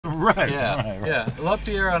Right. Yeah, right. yeah.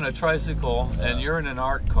 LaPierre on a tricycle, and you're in an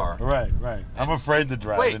art car. Right. I'm afraid to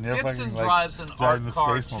drive. Wait, and you're Gibson fucking, drives an driving art the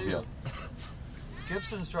car Spacemobile. too.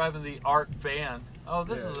 Gibson's driving the art van. Oh,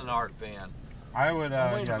 this is an art van. I would. Wait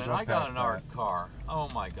a minute, go I got past an that. art car. Oh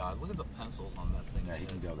my God, look at the pencils on that thing. Yeah, you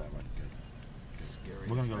can go that way. Good. It's scary.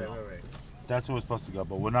 We're gonna go. Wait. That's where we're supposed to go,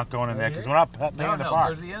 but we're not going in there because we're not paying No, the go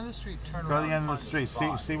park. to the end of the street, turn Go around. to the end and of the find street.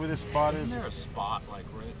 spot. See where this spot Isn't is? there a spot like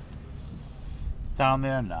right? Down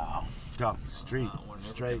there? No. Go. Street. We're never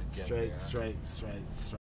Straight, gonna get straight, there. straight.